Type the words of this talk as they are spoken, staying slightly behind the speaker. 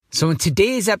So in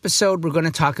today's episode, we're going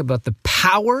to talk about the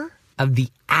power of the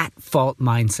at-fault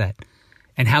mindset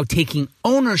and how taking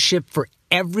ownership for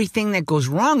everything that goes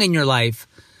wrong in your life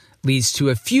leads to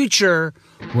a future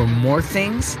where more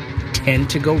things tend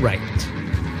to go right.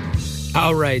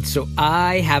 All right, so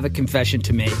I have a confession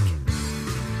to make.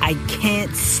 I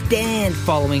can't stand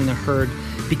following the herd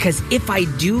because if I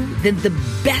do, then the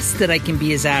best that I can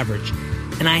be is average.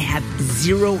 And I have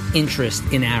zero interest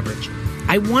in average.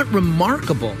 I want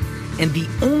remarkable, and the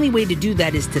only way to do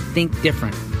that is to think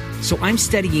different. So I'm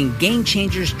studying game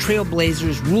changers,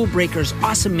 trailblazers, rule breakers,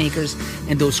 awesome makers,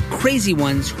 and those crazy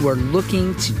ones who are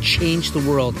looking to change the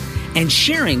world and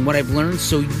sharing what I've learned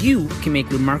so you can make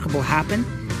remarkable happen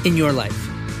in your life.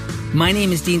 My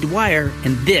name is Dean Dwyer,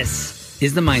 and this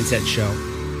is The Mindset Show.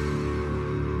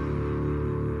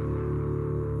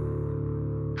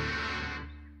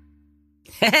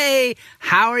 Hey,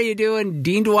 how are you doing?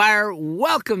 Dean Dwyer,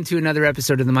 welcome to another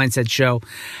episode of The Mindset Show.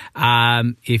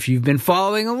 If you've been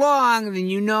following along, then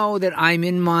you know that I'm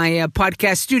in my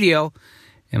podcast studio.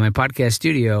 And my podcast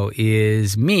studio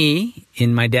is me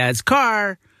in my dad's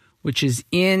car, which is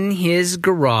in his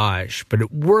garage. But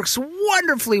it works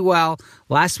wonderfully well.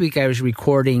 Last week I was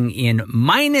recording in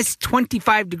minus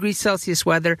 25 degrees Celsius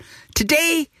weather.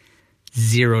 Today,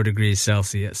 0 degrees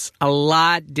Celsius. A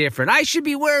lot different. I should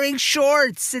be wearing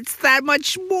shorts. It's that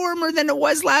much warmer than it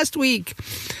was last week.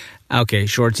 Okay,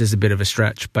 shorts is a bit of a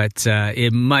stretch, but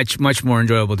it's much more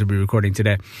enjoyable to be recording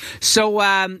today. So,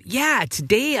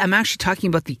 today I'm actually talking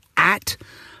about the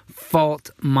at-fault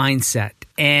mindset.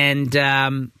 And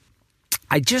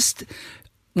I just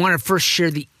want to first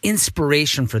share the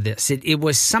inspiration for this. It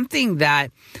was something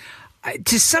that,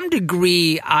 to some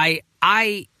degree,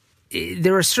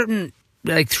 there are certain,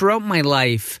 like throughout my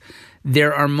life,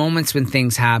 there are moments when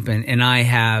things happen and I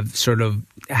have sort of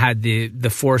had the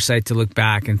foresight to look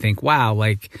back and think, wow,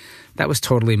 like that was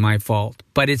totally my fault.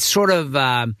 But it's sort of,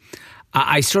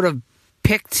 I sort of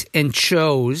picked and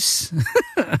chose,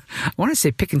 I want to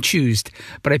say pick and choose,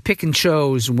 but I pick and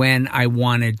chose when I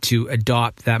wanted to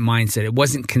adopt that mindset. It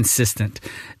wasn't consistent.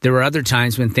 There were other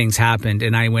times when things happened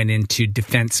and I went into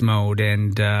defense mode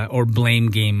and or blame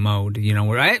game mode,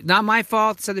 where not my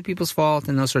fault, it's other people's fault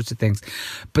and those sorts of things.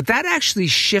 But that actually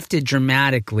shifted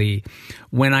dramatically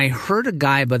when I heard a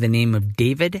guy by the name of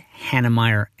David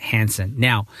Heinemeier Hansson.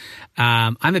 Now,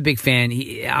 I'm a big fan.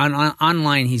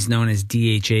 Online, he's known as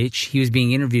DHH. He was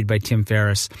being interviewed by Tim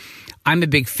Ferriss. I'm a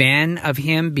big fan of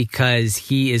him because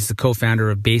he is the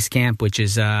co-founder of Basecamp, which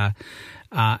is a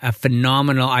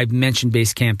phenomenal. I've mentioned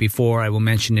Basecamp before. I will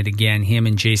mention it again. Him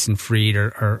and Jason Fried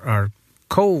are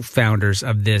co-founders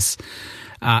of this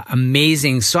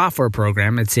amazing software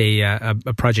program. It's a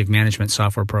project management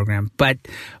software program. But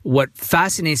what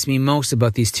fascinates me most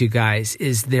about these two guys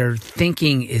is their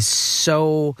thinking is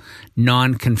so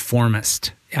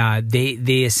nonconformist.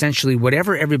 They essentially,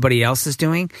 whatever everybody else is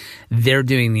doing, they're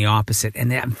doing the opposite.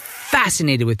 And I'm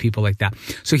fascinated with people like that.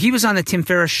 So he was on the Tim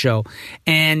Ferriss show,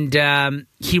 and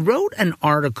he wrote an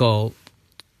article,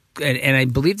 and I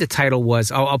believe the title was,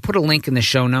 I'll put a link in the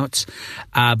show notes,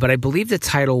 but I believe the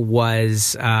title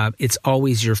was, It's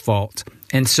Always Your Fault.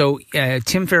 And so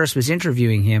Tim Ferriss was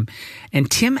interviewing him,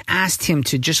 and Tim asked him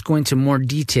to just go into more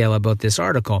detail about this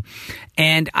article.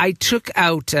 And I took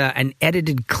out an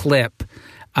edited clip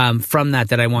from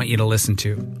that I want you to listen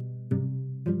to.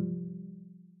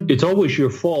 It's always your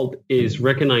fault is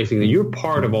recognizing that you're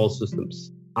part of all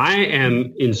systems. I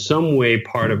am in some way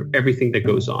part of everything that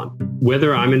goes on.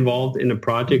 Whether I'm involved in a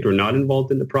project or not involved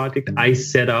in the project, I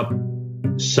set up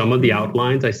some of the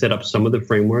outlines. I set up some of the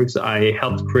frameworks. I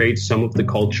helped create some of the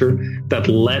culture that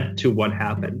led to what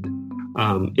happened.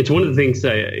 It's one of the things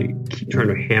I keep trying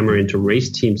to hammer into race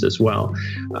teams as well.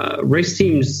 Race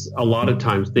teams, a lot of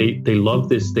times, they love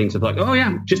these things of like, oh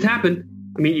yeah, just happened.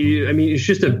 I mean, it's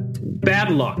just a bad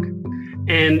luck.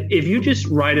 And if you just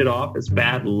write it off as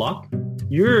bad luck,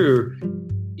 you're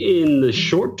in the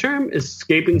short term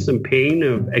escaping some pain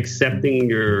of accepting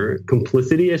your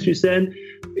complicity, as you said,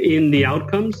 in the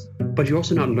outcomes, but you're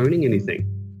also not learning anything.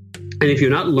 And if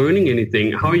you're not learning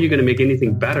anything, how are you going to make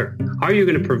anything better? How are you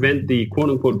going to prevent the quote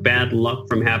unquote bad luck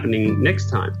from happening next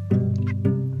time?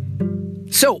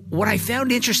 So what I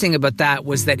found interesting about that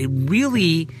was that it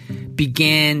really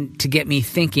began to get me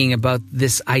thinking about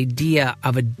this idea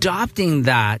of adopting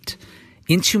that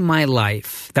into my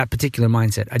life, that particular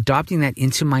mindset, adopting that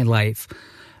into my life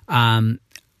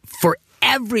for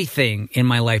everything in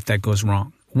my life that goes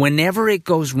wrong. Whenever it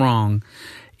goes wrong,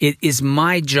 it is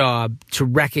my job to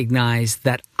recognize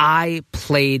that I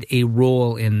played a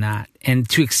role in that and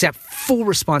to accept full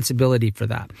responsibility for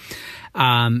that.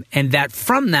 And that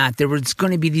from that, there was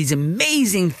going to be these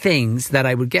amazing things that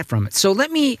I would get from it. So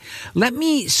let me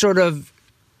sort of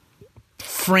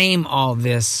frame all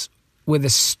this with a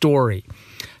story.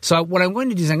 So what I'm going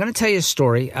to do is I'm going to tell you a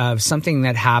story of something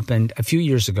that happened a few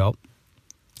years ago.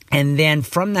 And then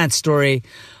from that story,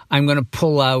 I'm going to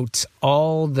pull out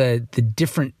all the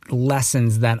different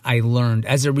lessons that I learned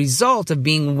as a result of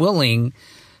being willing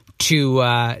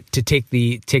to take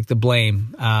the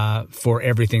blame for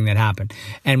everything that happened.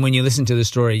 And when you listen to the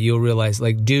story, you'll realize,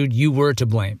 like, dude, you were to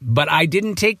blame. But I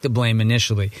didn't take the blame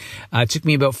initially. It took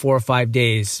me about 4 or 5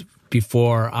 days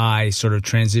before I sort of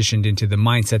transitioned into the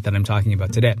mindset that I'm talking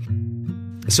about today.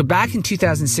 So back in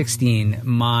 2016,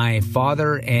 my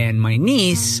father and my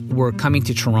niece were coming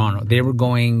to Toronto. They were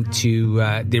going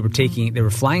to, they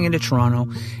were flying into Toronto,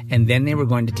 and then they were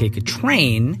going to take a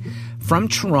train from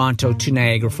Toronto to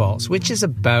Niagara Falls, which is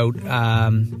about, I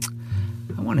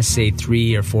want to say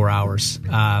 3 or 4 hours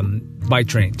by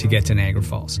train to get to Niagara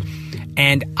Falls.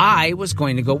 And I was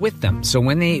going to go with them. So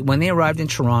when they arrived in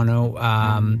Toronto,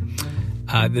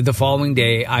 the following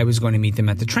day, I was going to meet them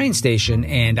at the train station,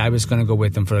 and I was going to go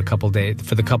with them for the couple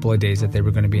of days that they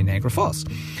were going to be in Niagara Falls.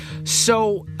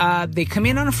 So they come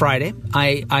in on a Friday.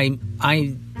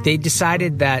 They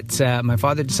decided that my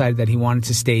father decided that he wanted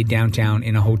to stay downtown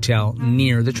in a hotel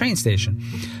near the train station.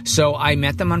 So I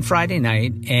met them on Friday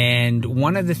night, and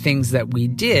one of the things that we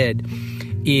did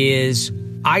is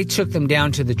I took them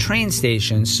down to the train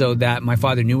station so that my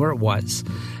father knew where it was.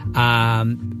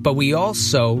 But we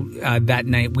also, that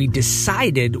night, we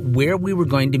decided where we were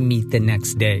going to meet the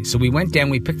next day. So we went down,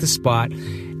 we picked a spot,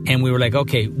 and we were like,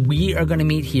 okay, we are going to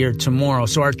meet here tomorrow.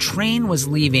 So our train was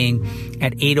leaving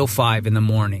at 8:05 in the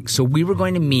morning. So we were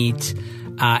going to meet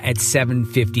at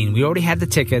 7:15. We already had the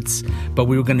tickets, but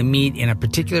we were going to meet in a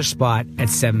particular spot at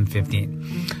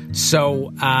 7:15.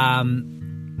 So,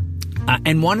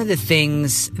 and one of the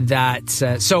things that,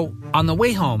 so on the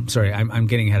way home, sorry, I'm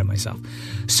getting ahead of myself.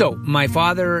 So my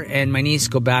father and my niece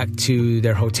go back to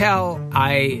their hotel.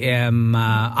 I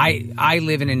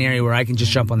live in an area where I can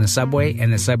just jump on the subway,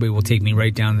 and the subway will take me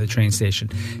right down to the train station.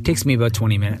 It takes me about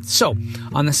 20 minutes. So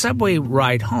on the subway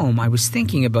ride home, I was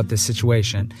thinking about this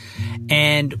situation.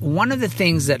 And one of the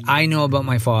things that I know about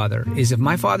my father is if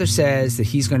my father says that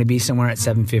he's going to be somewhere at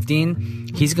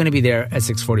 7:15, he's going to be there at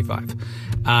 6:45.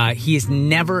 He is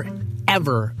never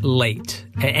ever late.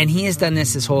 And he has done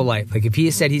this his whole life. Like if he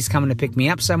has said he's coming to pick me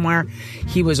up somewhere,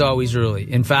 he was always early.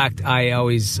 In fact, I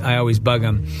always bug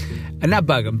him. Not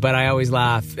bug him, but I always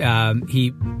laugh.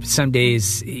 Some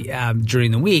days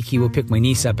during the week, he will pick my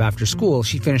niece up after school.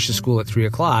 She finishes school at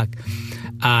 3:00.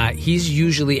 He's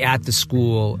usually at the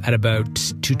school at about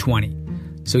 2:20.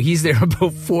 So he's there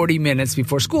about 40 minutes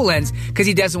before school ends because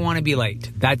he doesn't want to be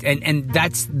late. That's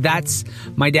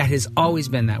my dad has always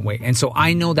been that way. And so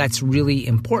I know that's really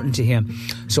important to him.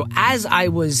 So as I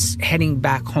was heading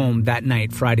back home that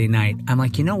night, Friday night, I'm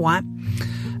like, you know what?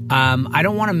 I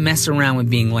don't want to mess around with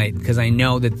being late because I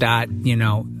know that's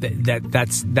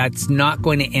not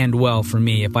going to end well for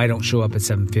me if I don't show up at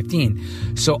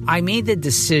 7:15. So I made the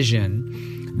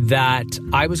decision that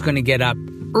I was going to get up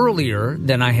earlier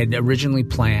than I had originally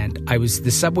planned.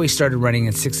 The subway started running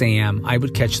at 6 a.m. I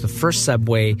would catch the first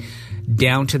subway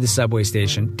down to the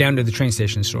train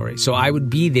station, sorry. So I would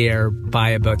be there by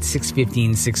about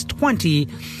 6:15, 6:20,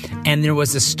 and there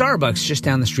was a Starbucks just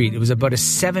down the street. It was about a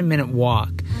 7-minute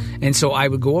walk. And so I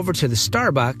would go over to the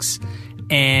Starbucks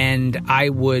and I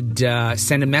would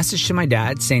send a message to my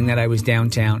dad saying that I was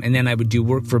downtown, and then I would do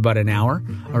work for about an hour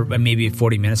or maybe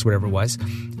 40 minutes, whatever it was.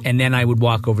 And then I would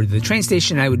walk over to the train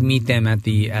station. I would meet them at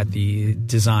the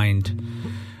designed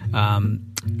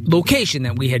location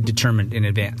that we had determined in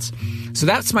advance. So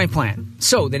that's my plan.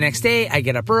 So the next day, I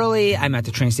get up early. I'm at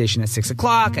the train station at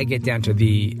 6:00. I get down to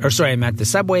I'm at the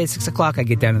subway at 6:00. I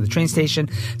get down to the train station.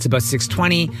 It's about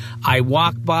 6:20. I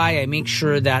walk by. I make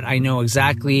sure that I know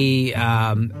exactly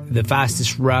the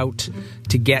fastest route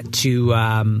to get to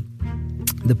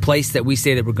the place that we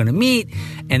say that we're going to meet.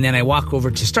 And then I walk over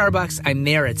to Starbucks. I'm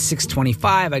there at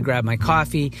 6:25. I grab my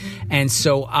coffee. And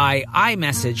so I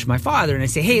message my father and I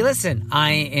say, hey, listen,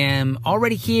 I am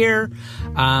already here.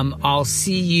 I'll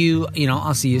see you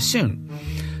soon.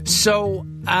 So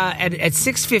at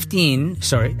 7:15,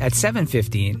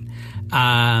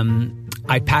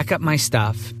 I pack up my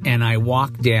stuff and I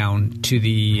walk down to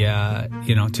the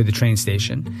train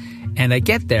station. And I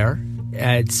get there.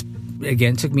 It's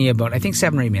again, it took me about, I think,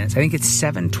 7 or 8 minutes. I think it's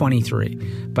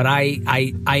 7:23. But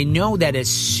I know that as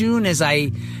soon as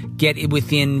I get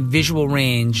within visual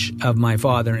range of my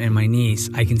father and my niece,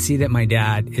 I can see that my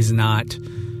dad is not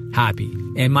happy.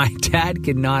 And my dad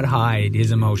cannot hide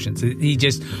his emotions.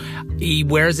 He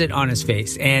wears it on his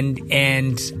face.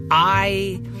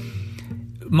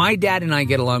 My dad and I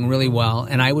get along really well,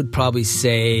 and I would probably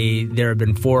say there have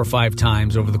been 4 or 5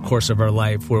 times over the course of our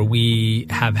life where we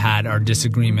have had our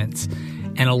disagreements.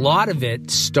 And a lot of it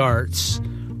starts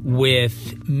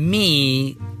with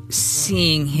me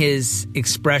seeing his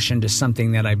expression to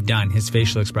something that I've done, his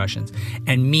facial expressions,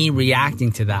 and me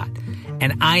reacting to that.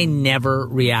 And I never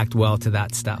react well to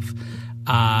that stuff.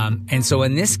 And so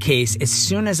in this case, as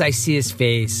soon as I see his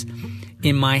face,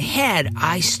 in my head,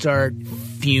 I start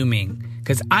fuming.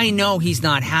 Because I know he's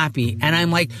not happy. And I'm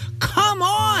like, come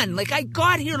on. Like, I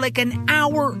got here like an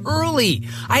hour early.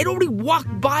 I'd already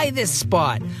walked by this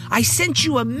spot. I sent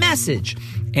you a message.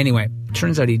 Anyway,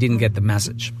 turns out he didn't get the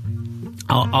message.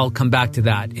 I'll come back to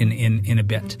that in a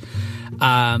bit.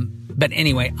 But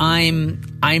anyway, I'm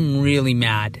really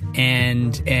mad.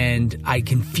 And I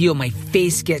can feel my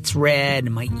face gets red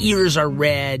and my ears are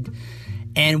red.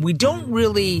 And we don't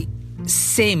really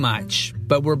say much,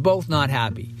 but we're both not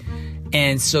happy.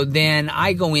 And so then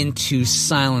I go into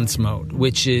silence mode,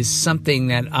 which is something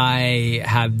that I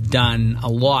have done a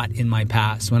lot in my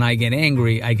past. When I get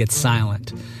angry, I get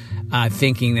silent,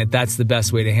 thinking that that's the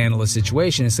best way to handle a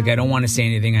situation. It's like, I don't want to say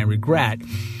anything I regret,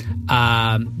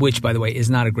 which, by the way, is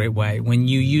not a great way. When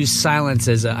you use silence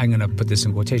as I'm going to put this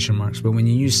in quotation marks, but when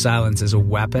you use silence as a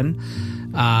weapon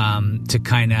to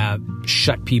kind of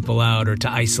shut people out or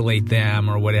to isolate them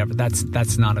or whatever,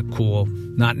 that's not a cool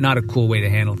way to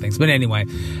handle things. But anyway,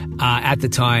 at the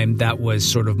time, that was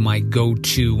sort of my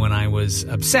go-to when I was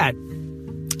upset.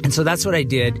 And so that's what I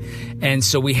did. And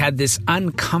so we had this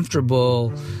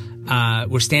uncomfortable,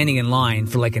 we're standing in line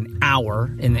for like an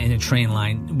hour in a train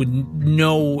line with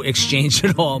no exchange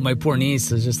at all. My poor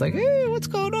niece is just like, hey, what's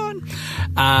going on?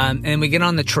 And we get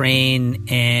on the train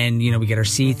and, we get our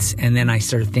seats. And then I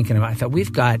started thinking about it. I thought, we're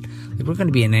going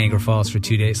to be in Niagara Falls for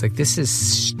 2 days. Like, this is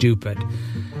stupid.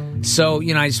 So,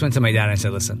 I just went to my dad and I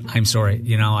said, listen, I'm sorry.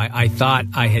 I thought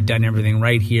I had done everything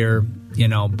right here,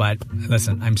 but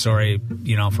listen, I'm sorry,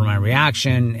 for my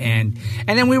reaction. And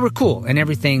then we were cool and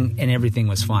everything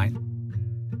was fine.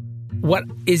 What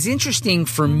is interesting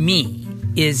for me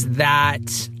is that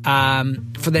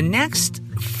for the next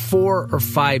 4 or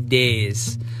 5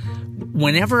 days,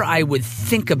 whenever I would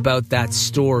think about that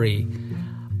story,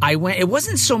 I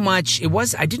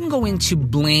didn't go into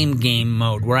blame game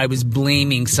mode where I was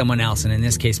blaming someone else, and in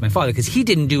this case, my father, because he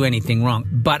didn't do anything wrong.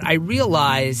 But I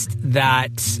realized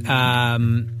that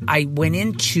I went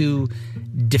into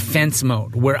defense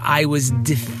mode where I was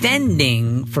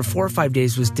defending for 4 or 5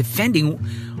 days, was defending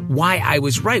why I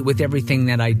was right with everything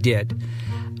that I did.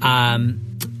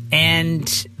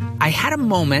 And I had a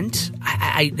moment.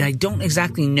 I don't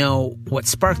exactly know what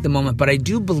sparked the moment, but I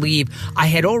do believe I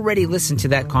had already listened to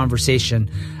that conversation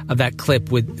of that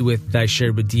clip with I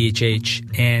shared with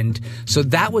DHH. And so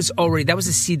that was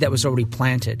a seed that was already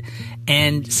planted.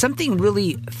 And something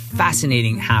really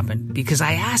fascinating happened because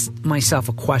I asked myself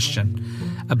a question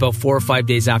about 4 or 5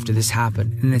 days after this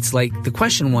happened. And it's like, the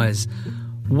question was,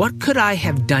 what could I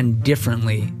have done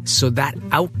differently so that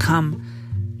outcome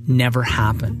never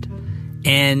happened?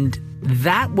 And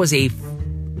that was a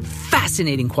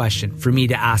fascinating question for me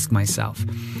to ask myself.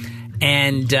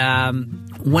 And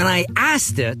when I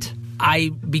asked it, I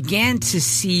began to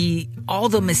see all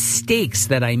the mistakes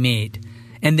that I made.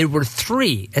 And there were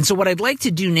 3. And so what I'd like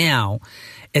to do now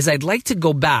is I'd like to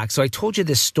go back. So I told you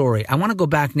this story. I want to go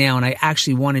back now, and I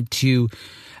actually wanted to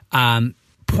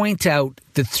point out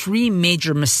the 3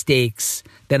 major mistakes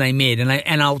that I made.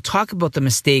 And I'll talk about the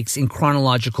mistakes in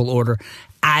chronological order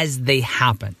as they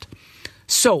happened.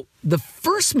 So the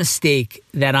first mistake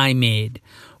that I made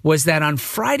was that on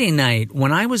Friday night,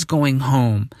 when I was going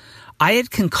home, I had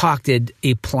concocted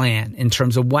a plan in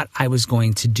terms of what I was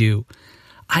going to do.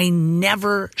 I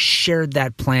never shared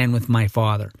that plan with my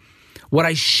father. What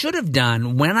I should have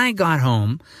done when I got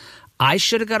home, I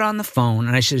should have got on the phone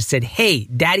and I should have said, hey,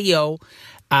 Daddy-O,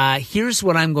 here's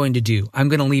what I'm going to do. I'm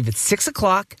going to leave at 6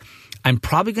 o'clock. I'm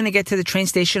probably going to get to the train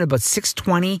station about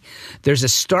 6:20. There's a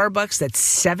Starbucks that's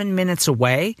 7 minutes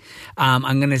away.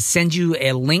 I'm going to send you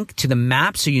a link to the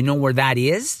map so you know where that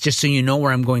is, just so you know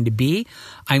where I'm going to be.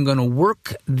 I'm going to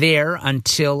work there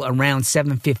until around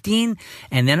 7:15,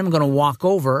 and then I'm going to walk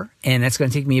over, and that's going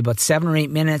to take me about 7 or 8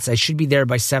 minutes. I should be there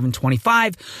by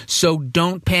 7:25, so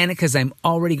don't panic because I'm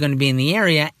already going to be in the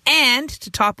area. And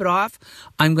to top it off,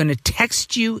 I'm going to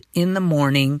text you in the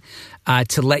morning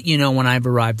to let you know when I've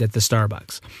arrived at the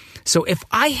Starbucks. So if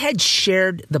I had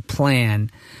shared the plan,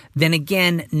 then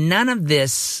again, none of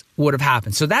this would have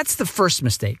happened. So that's the first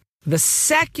mistake. The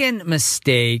second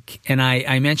mistake, and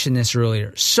I mentioned this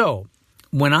earlier. So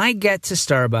when I get to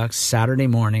Starbucks Saturday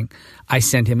morning, I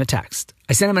sent him a text.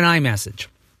 I sent him an iMessage.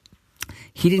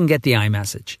 He didn't get the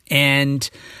iMessage. And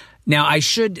now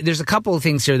there's a couple of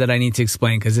things here that I need to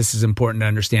explain because this is important to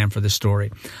understand for the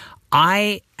story.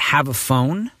 I have a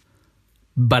phone,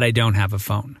 but I don't have a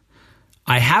phone.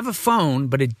 I have a phone,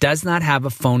 but it does not have a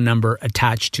phone number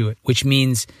attached to it, which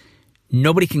means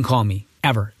nobody can call me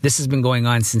ever. This has been going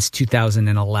on since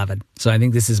 2011. So I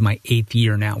think this is my 8th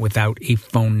year now without a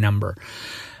phone number.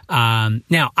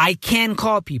 Now I can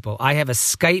call people. I have a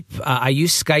Skype. I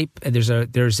use Skype. There's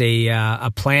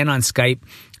a plan on Skype.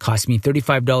 Costs me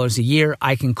 $35 a year.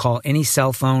 I can call any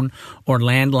cell phone or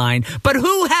landline. But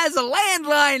who has a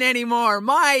landline anymore?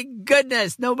 My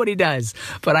goodness, nobody does.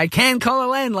 But I can call a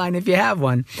landline if you have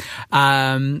one.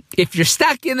 If you're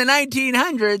stuck in the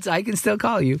 1900s, I can still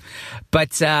call you.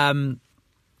 But you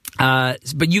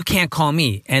can't call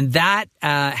me, and that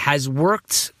has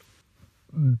worked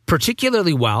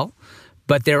particularly well,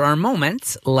 but there are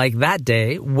moments like that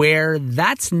day where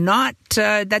that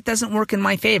doesn't work in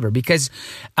my favor because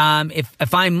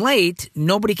if I'm late,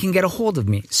 nobody can get a hold of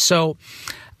me.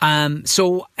 I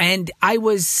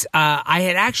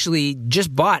had actually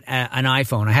just bought an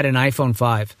iPhone. I had an iPhone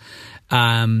 5.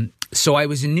 So I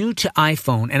was new to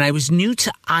iPhone and I was new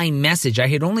to iMessage. I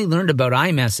had only learned about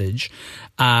iMessage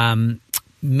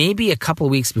maybe a couple of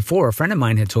weeks before. A friend of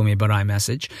mine had told me about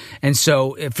iMessage. And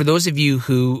so for those of you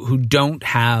who don't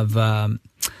have don't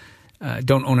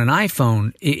own an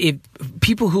iPhone,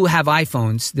 people who have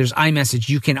iPhones, there's iMessage.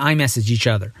 You can iMessage each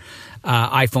other,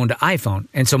 iPhone to iPhone.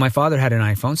 And so my father had an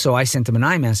iPhone, so I sent him an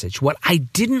iMessage. What I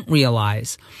didn't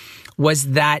realize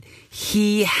was that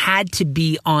he had to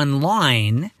be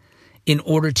online in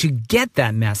order to get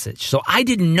that message. So I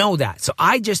didn't know that. So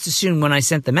I just assumed when I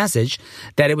sent the message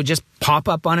that it would just pop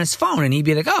up on his phone and he'd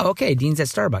be like, oh, okay, Dean's at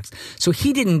Starbucks. So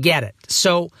he didn't get it.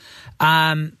 So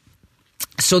that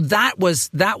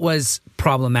was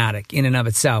problematic in and of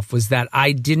itself, was that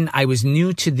I was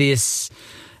new to this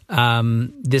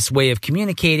way of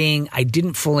communicating. I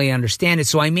didn't fully understand it.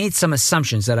 So I made some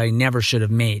assumptions that I never should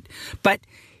have made. But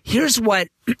here's what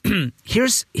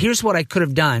I could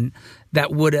have done that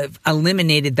would have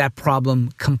eliminated that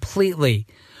problem completely.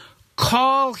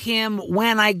 Call him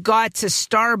when I got to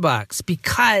Starbucks,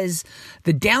 because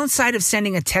the downside of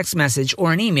sending a text message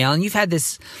or an email, and you've had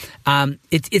this,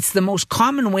 it's the most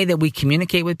common way that we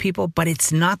communicate with people, but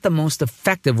it's not the most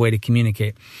effective way to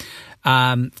communicate.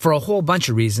 For a whole bunch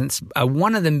of reasons.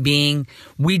 One of them being,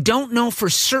 we don't know for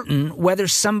certain whether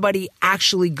somebody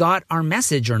actually got our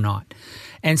message or not.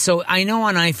 And so I know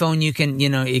on iPhone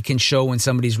it can show when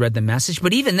somebody's read the message,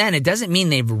 but even then it doesn't mean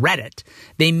they've read it.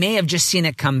 They may have just seen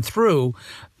it come through,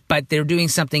 but they're doing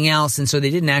something else, and so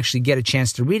they didn't actually get a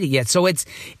chance to read it yet. So it's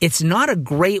not a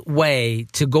great way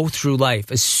to go through life,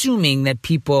 assuming that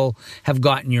people have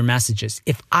gotten your messages.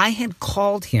 If I had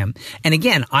called him, and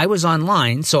again, I was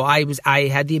online, so I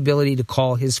had the ability to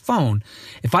call his phone.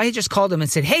 If I had just called him and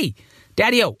said, hey,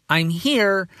 Daddy-o, I'm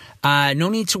here. No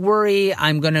need to worry.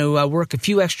 I'm going to work a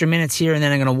few extra minutes here, and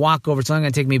then I'm going to walk over. It's only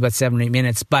going to take me about 7 or 8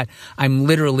 minutes, but I'm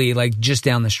literally like just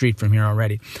down the street from here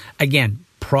already. Again,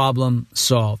 problem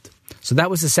solved. So that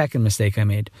was the second mistake I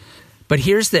made. But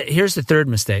here's the third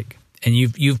mistake, and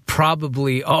you've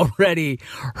probably already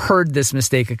heard this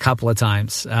mistake a couple of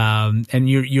times, and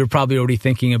you're probably already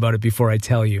thinking about it before I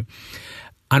tell you.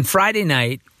 On Friday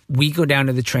night, we go down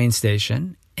to the train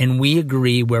station, and we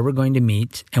agree where we're going to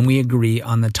meet, and we agree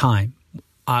on the time.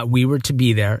 We were to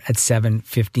be there at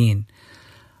 7:15.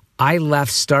 I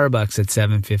left Starbucks at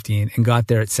 7:15 and got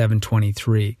there at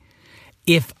 7:23.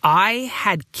 If I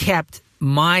had kept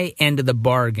my end of the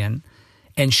bargain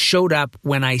and showed up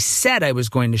when I said I was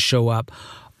going to show up,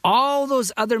 all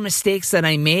those other mistakes that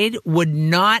I made would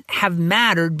not have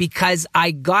mattered, because I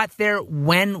got there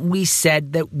when we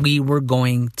said that we were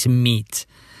going to meet.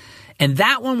 And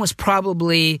that one was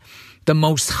probably the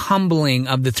most humbling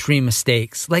of the three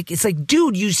mistakes. Like, it's like,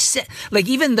 dude, you said, like,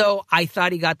 even though I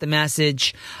thought he got the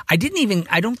message, I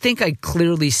don't think I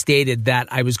clearly stated that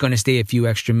I was going to stay a few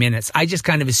extra minutes. I just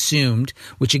kind of assumed,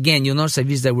 which again, you'll notice I've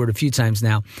used that word a few times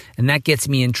now, and that gets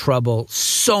me in trouble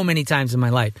so many times in my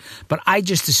life. But I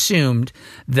just assumed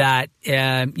that, he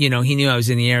knew I was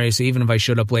in the area, so even if I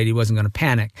showed up late, he wasn't going to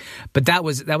panic. But that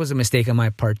was a mistake on my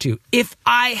part too. If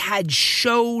I had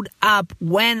showed up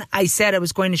when I said I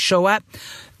was going to show up,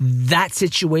 that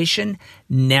situation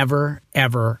never,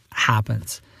 ever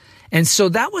happens. And so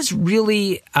that was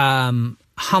really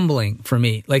humbling for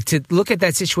me, like to look at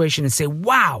that situation and say,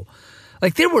 wow,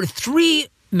 like there were 3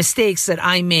 mistakes that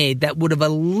I made that would have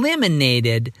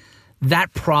eliminated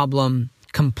that problem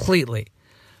completely.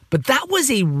 But that was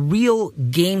a real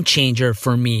game changer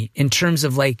for me in terms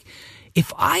of like,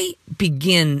 if I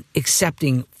begin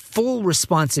accepting full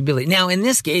responsibility. Now, in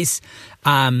this case,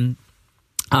 I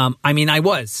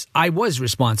was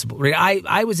responsible. Right?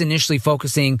 I was initially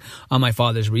focusing on my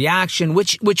father's reaction,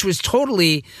 which was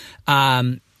totally,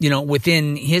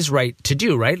 within his right to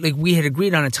do, right? Like we had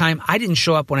agreed on a time. I didn't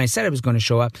show up when I said I was going to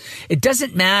show up. It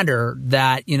doesn't matter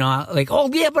that, oh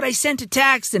yeah, but I sent a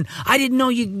text and I didn't know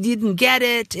you didn't get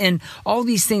it. And all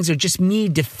these things are just me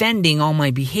defending all my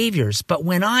behaviors. But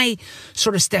when I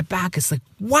sort of step back, it's like,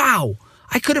 wow,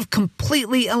 I could have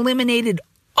completely eliminated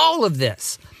all of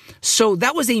this. So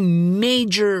that was a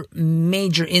major,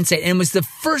 major insight. And it was the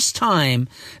first time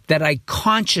that I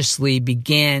consciously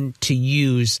began to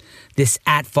use this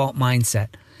at-fault mindset.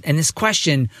 And this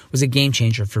question was a game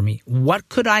changer for me. What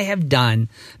could I have done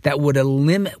that would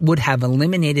have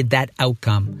eliminated that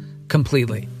outcome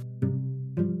completely?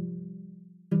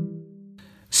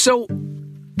 So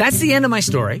that's the end of my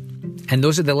story. And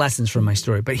those are the lessons from my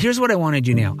story. But here's what I want to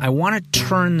do now. I want to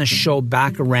turn the show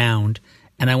back around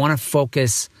and I want to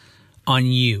focus on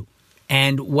you.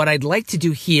 And what I'd like to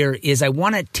do here is I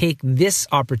want to take this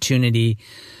opportunity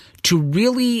to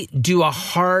really do a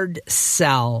hard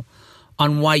sell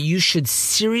on why you should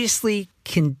seriously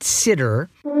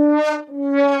consider.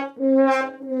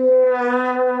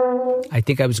 I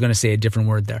think I was going to say a different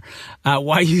word there.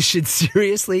 Why you should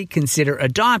seriously consider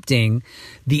adopting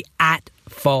the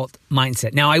at-fault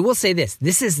mindset. Now, I will say this.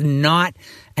 This is not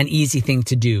an easy thing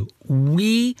to do.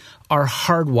 We are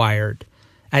hardwired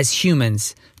as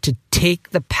humans to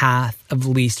take the path of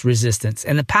least resistance.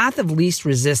 And the path of least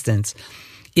resistance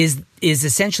is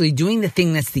essentially doing the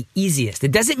thing that's the easiest.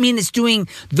 It doesn't mean it's doing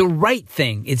the right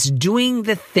thing. It's doing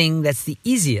the thing that's the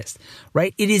easiest,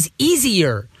 right? It is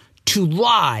easier to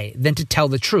lie than to tell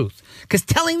the truth. Because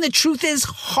telling the truth is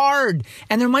hard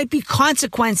and there might be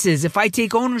consequences if I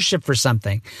take ownership for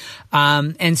something.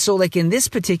 And so like in this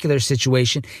particular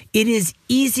situation, it is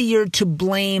easier to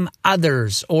blame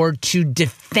others or to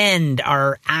defend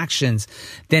our actions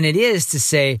than it is to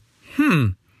say,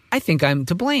 I think I'm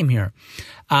to blame here.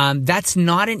 That's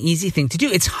not an easy thing to do.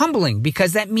 It's humbling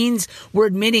because that means we're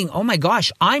admitting, oh my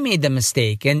gosh, I made the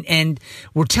mistake. And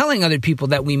we're telling other people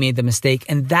that we made the mistake.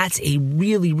 And that's a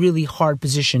really, really hard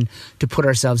position to put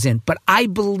ourselves in. But I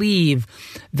believe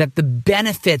that the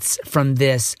benefits from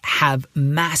this have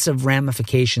massive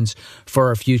ramifications for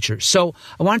our future. So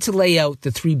I wanted to lay out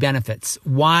the 3 benefits,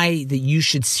 why that you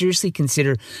should seriously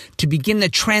consider to begin the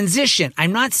transition.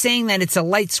 I'm not saying that it's a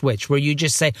light switch where you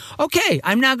just say, okay,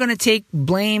 I'm now going to take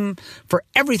blame for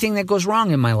everything that goes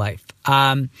wrong in my life.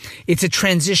 It's a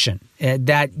transition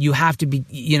that you have to be,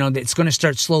 it's going to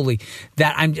start slowly,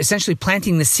 that I'm essentially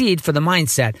planting the seed for the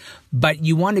mindset, but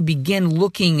you want to begin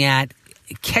looking at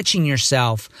catching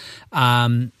yourself,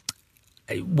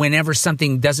 whenever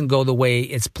something doesn't go the way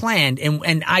it's planned.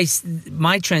 And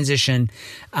my transition,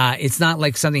 it's not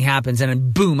like something happens and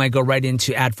then boom, I go right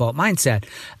into at-fault mindset.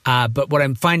 But what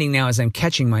I'm finding now is I'm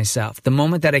catching myself. The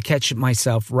moment that I catch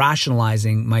myself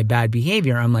rationalizing my bad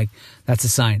behavior, I'm like, that's a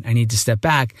sign. I need to step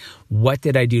back. What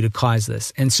did I do to cause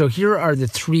this? And so here are the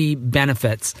 3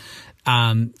 benefits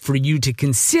for you to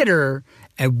consider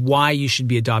and why you should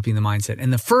be adopting the mindset.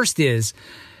 And the first is,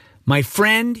 my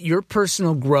friend, your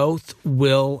personal growth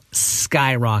will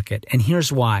skyrocket. And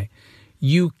here's why.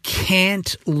 You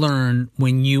can't learn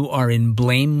when you are in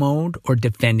blame mode or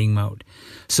defending mode.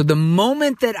 So the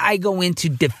moment that I go into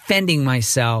defending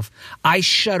myself, I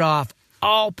shut off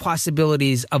all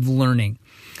possibilities of learning.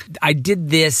 I did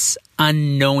this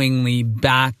unknowingly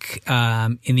back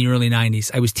in the early 90s.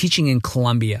 I was teaching in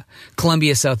Colombia,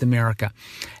 South America.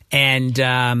 And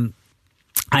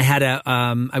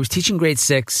I was teaching grade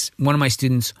 6. One of my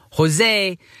students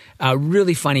Jose, a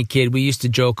really funny kid. We used to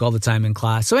joke all the time in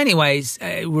class. So anyways,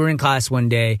 we're in class one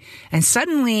day and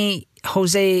suddenly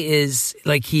Jose is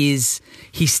like, he's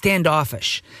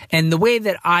standoffish. And the way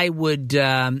that I would,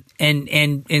 and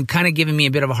kind of giving me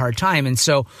a bit of a hard time. And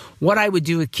so what I would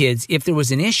do with kids, if there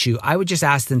was an issue, I would just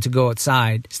ask them to go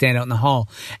outside, stand out in the hall,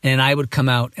 and I would come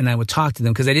out and I would talk to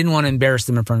them because I didn't want to embarrass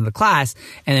them in front of the class.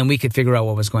 And then we could figure out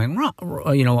what was going wrong,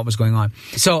 what was going on.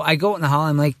 So I go out in the hall.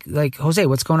 I'm like, Jose,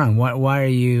 what's going on? Why are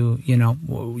you,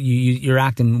 you're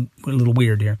acting a little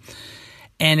weird here.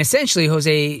 And essentially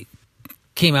Jose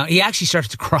came out. He actually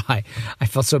started to cry. I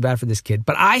felt so bad for this kid.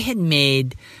 But I had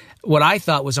made what I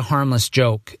thought was a harmless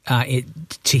joke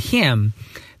to him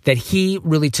that he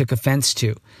really took offense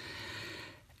to.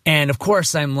 And of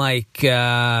course, I'm like,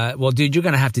 well, dude, you're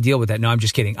going to have to deal with that. No, I'm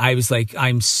just kidding. I was like,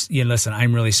 listen,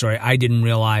 I'm really sorry. I didn't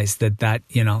realize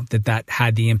that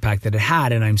had the impact that it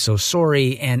had. And I'm so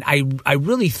sorry. And I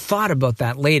really thought about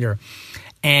that later.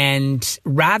 And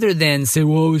rather than say,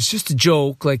 well, it was just a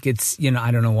joke, like it's,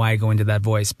 I don't know why I go into that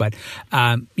voice, but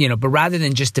rather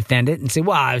than just defend it and say,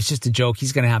 well, it was just a joke,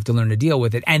 he's going to have to learn to deal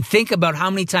with it. And think about how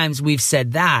many times we've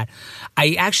said that.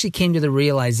 I actually came to the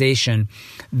realization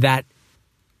that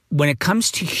when it comes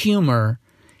to humor,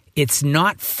 it's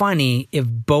not funny if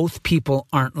both people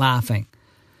aren't laughing.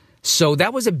 So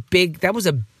that was a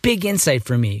big insight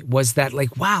for me, was that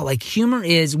like, wow, like humor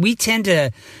is, we tend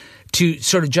to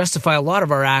sort of justify a lot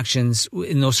of our actions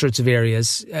in those sorts of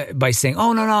areas by saying,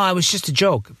 oh, no, I was just a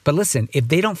joke. But listen, if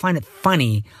they don't find it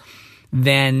funny,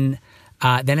 then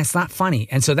it's not funny.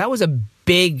 And so that was a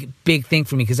big thing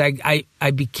for me because I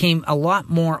became a lot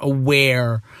more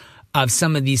aware of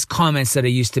some of these comments that I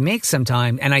used to make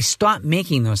sometime, and I stopped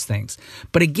making those things.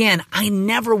 But again, I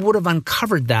never would have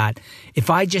uncovered that if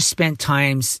I just spent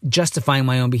times justifying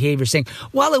my own behavior, saying,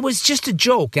 well, it was just a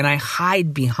joke, and I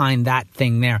hide behind that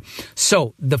thing there.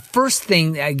 So the first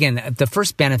thing, again, the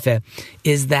first benefit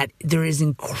is that there is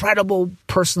incredible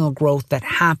personal growth that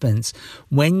happens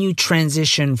when you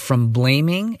transition from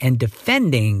blaming and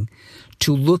defending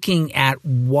to looking at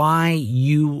why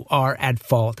you are at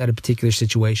fault at a particular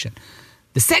situation.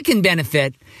 The second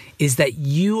benefit is that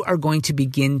you are going to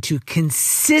begin to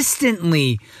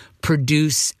consistently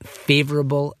produce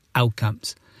favorable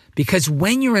outcomes. Because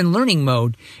when you're in learning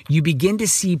mode, you begin to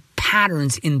see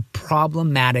patterns in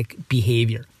problematic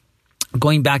behavior.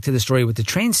 Going back to the story with the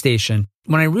train station,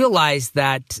 when I realized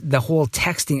that the whole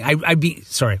texting, I've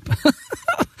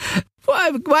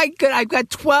got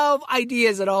 12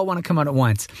 ideas that all want to come out at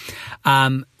once.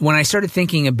 When I started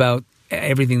thinking about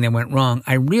everything that went wrong,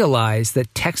 I realized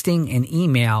that texting and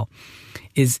email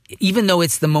is, even though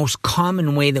it's the most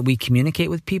common way that we communicate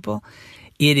with people,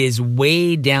 it is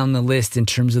way down the list in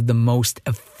terms of the most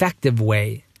effective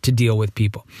way to deal with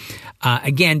people.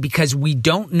 Again, because we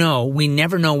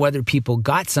never know whether people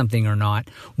got something or not.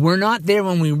 We're not there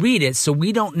when we read it, so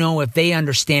we don't know if they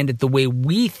understand it the way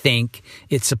we think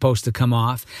it's supposed to come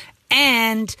off.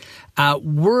 And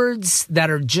words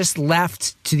that are just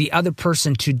left to the other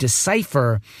person to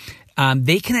decipher,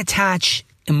 they can attach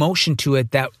emotion to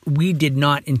it that we did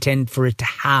not intend for it to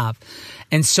have.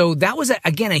 And so that was,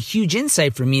 again, a huge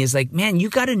insight for me, is like, man, you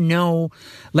got to know,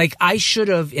 like I should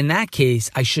have, in that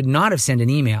case, I should not have sent an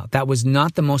email. That was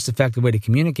not the most effective way to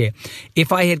communicate.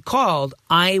 If I had called,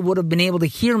 I would have been able to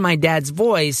hear my dad's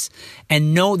voice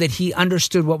and know that he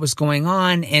understood what was going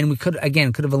on. And we could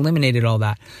have eliminated all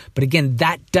that. But again,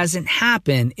 that doesn't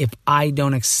happen if I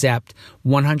don't accept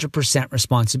 100%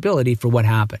 responsibility for what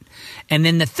happened. And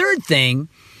then the third thing,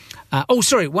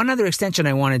 one other extension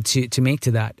I wanted to make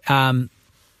to that.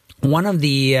 One of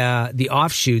the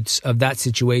offshoots of that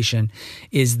situation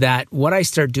is that what I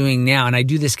start doing now, and I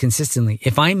do this consistently,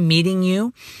 if I'm meeting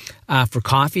you for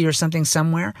coffee or something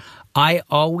somewhere, I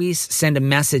always send a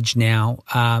message now,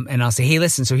 and I'll say, hey,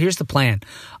 listen, so here's the plan.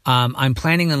 I'm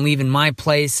planning on leaving my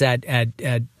place at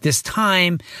this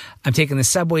time. I'm taking the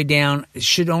subway down. It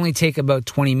should only take about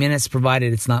 20 minutes,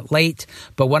 provided it's not late.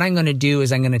 But what I'm going to do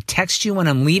is I'm going to text you when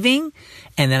I'm leaving,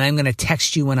 and then I'm going to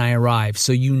text you when I arrive,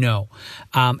 so you know.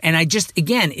 And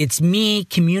it's me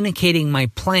communicating my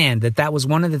plan. That was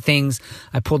one of the things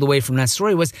I pulled away from that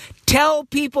story, was tell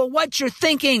people what you're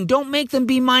thinking. Don't make them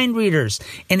be mind readers.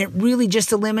 And it really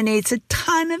just eliminates a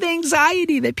ton of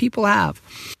anxiety that people have.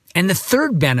 And the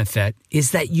third benefit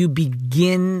is that you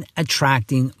begin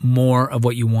attracting more of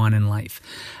what you want in life.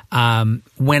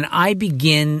 When I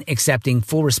begin accepting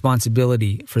full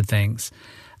responsibility for things,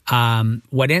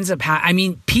 what ends up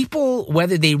people,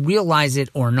 whether they realize it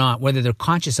or not, whether they're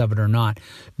conscious of it or not,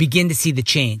 begin to see the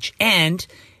change. And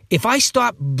if I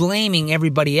stop blaming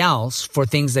everybody else for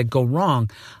things that go wrong,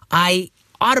 I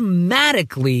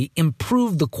automatically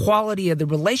improve the quality of the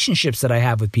relationships that I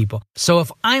have with people. So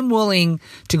if I'm willing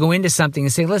to go into something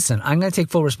and say, listen, I'm going to take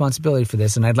full responsibility for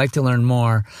this, and I'd like to learn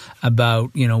more about,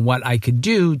 what I could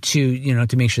do to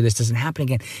make sure this doesn't happen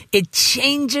again, it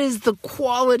changes the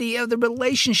quality of the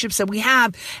relationships that we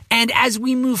have. And as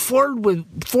we move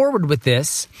forward with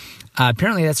this,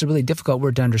 apparently that's a really difficult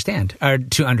word to understand. I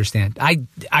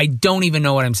don't even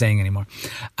know what I'm saying anymore.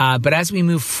 But as we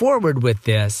move forward with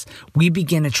this, we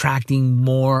begin attracting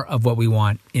more of what we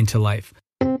want into life.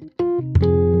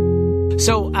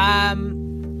 So,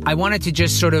 I wanted to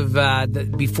just sort of,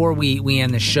 before we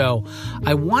end the show,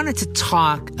 I wanted to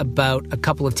talk about a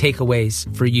couple of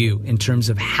takeaways for you in terms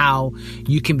of how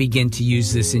you can begin to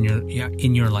use this in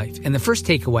your life. And the first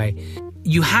takeaway,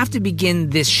 you have to begin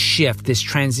this shift, this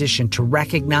transition, to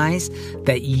recognize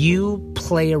that you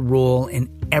play a role in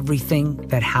everything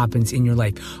that happens in your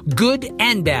life, good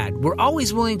and bad. We're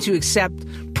always willing to accept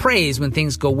praise when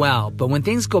things go well, but when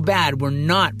things go bad, we're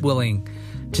not willing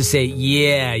to say,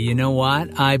 yeah, you know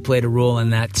what? I played a role in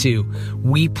that too.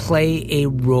 We play a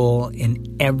role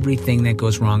in everything that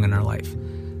goes wrong in our life.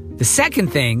 The second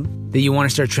thing that you want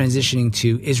to start transitioning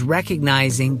to is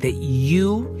recognizing that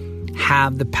you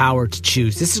have the power to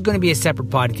choose. This is going to be a separate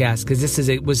podcast because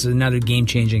was another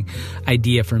game-changing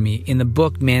idea for me. In the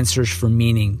book, Man's Search for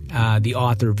Meaning, the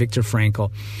author, Viktor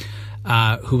Frankl,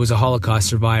 who was a Holocaust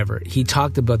survivor, he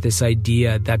talked about this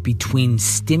idea that between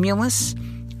stimulus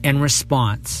and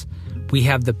response, we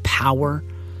have the power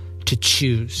to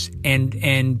choose.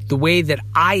 And the way that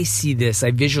I see this,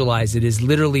 I visualize it, is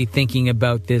literally thinking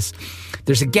about this.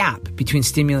 There's a gap between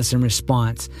stimulus and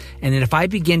response. And that if I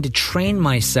begin to train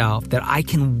myself that I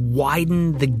can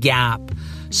widen the gap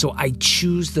so I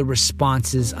choose the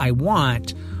responses I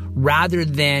want rather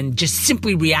than just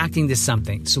simply reacting to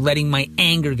something. So letting my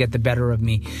anger get the better of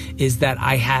me, is that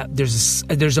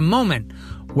there's a moment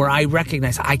where I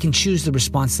recognize I can choose the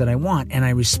response that I want, and I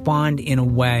respond in a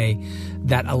way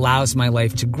that allows my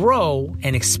life to grow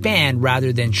and expand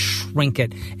rather than shrink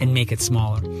it and make it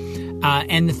smaller.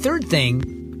 And the third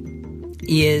thing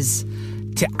is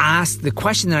to ask the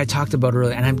question that I talked about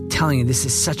earlier, and I'm telling you, this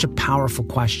is such a powerful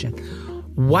question.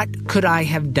 What could I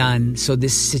have done so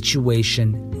this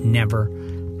situation never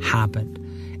happened?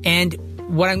 And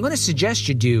what I'm going to suggest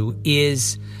you do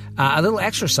is a little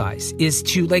exercise, is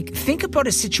to think about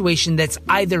a situation that's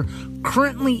either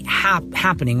currently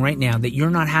happening right now that you're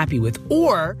not happy with,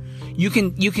 or you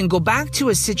can go back to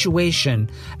a situation,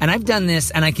 and I've done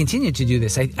this and I continue to do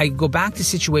this. I go back to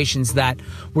situations that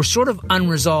were sort of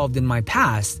unresolved in my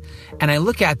past, and I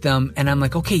look at them and I'm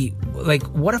like, okay,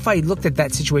 what if I looked at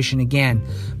that situation again,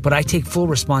 but I take full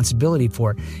responsibility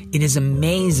for it? It is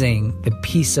amazing the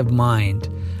peace of mind.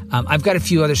 I've got a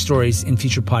few other stories in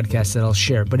future podcasts that I'll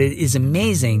share, but it is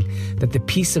amazing that the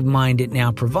peace of mind it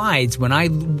now provides when I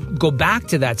go back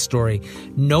to that story,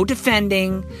 no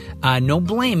defending, no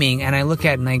blaming, and I look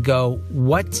at it and I go,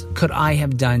 what could I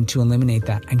have done to eliminate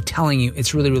that? I'm telling you,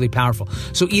 it's really, really powerful.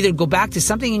 So either go back to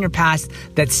something in your past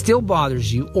that still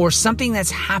bothers you, or something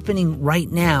that's happening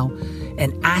right now,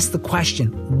 and ask the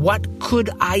question, what could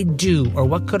I do, or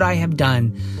what could I have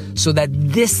done so that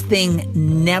this thing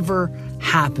never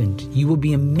happened? You will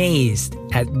be amazed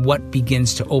at what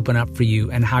begins to open up for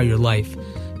you and how your life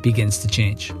begins to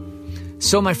change.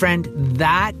 So, my friend,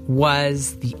 that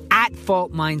was the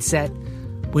at-fault mindset.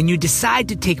 When you decide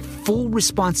to take full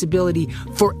responsibility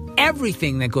for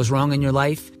everything that goes wrong in your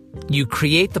life, you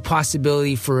create the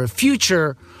possibility for a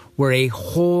future where a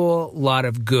whole lot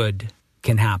of good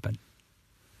can happen.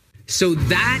 So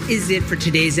that is it for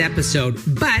today's episode.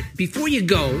 But before you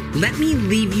go, let me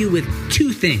leave you with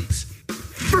two things.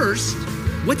 First,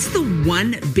 what's the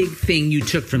one big thing you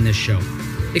took from this show?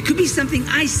 It could be something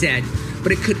I said,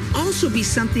 but it could also be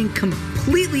something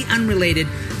completely unrelated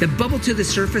that bubbled to the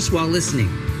surface while listening.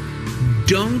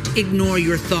 Don't ignore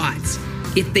your thoughts.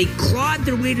 If they clawed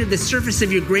their way to the surface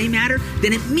of your gray matter,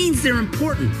 then it means they're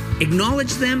important.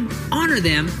 Acknowledge them, honor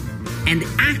them, and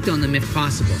act on them if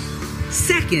possible.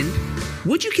 Second,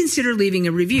 would you consider leaving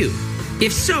a review?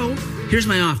 If so, here's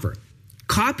my offer.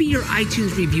 Copy your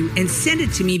iTunes review and send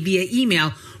it to me via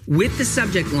email with the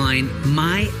subject line,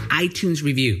 My iTunes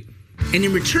Review. And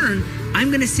in return, I'm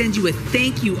going to send you a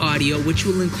thank you audio, which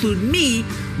will include me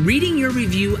reading your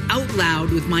review out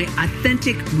loud with my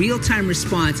authentic, real-time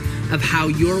response of how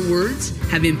your words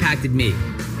have impacted me.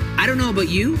 I don't know about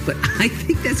you, but I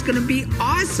think that's going to be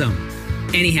awesome.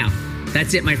 Anyhow,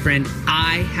 that's it, my friend.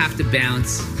 I have to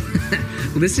bounce.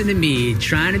 Listen to me,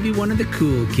 trying to be one of the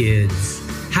cool kids.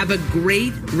 Have a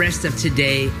great rest of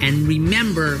today, and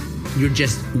remember, you're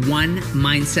just one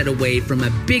mindset away from a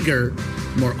bigger,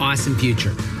 more awesome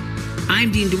future.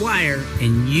 I'm Dean Dwyer,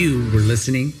 and you were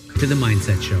listening to The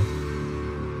Mindset Show.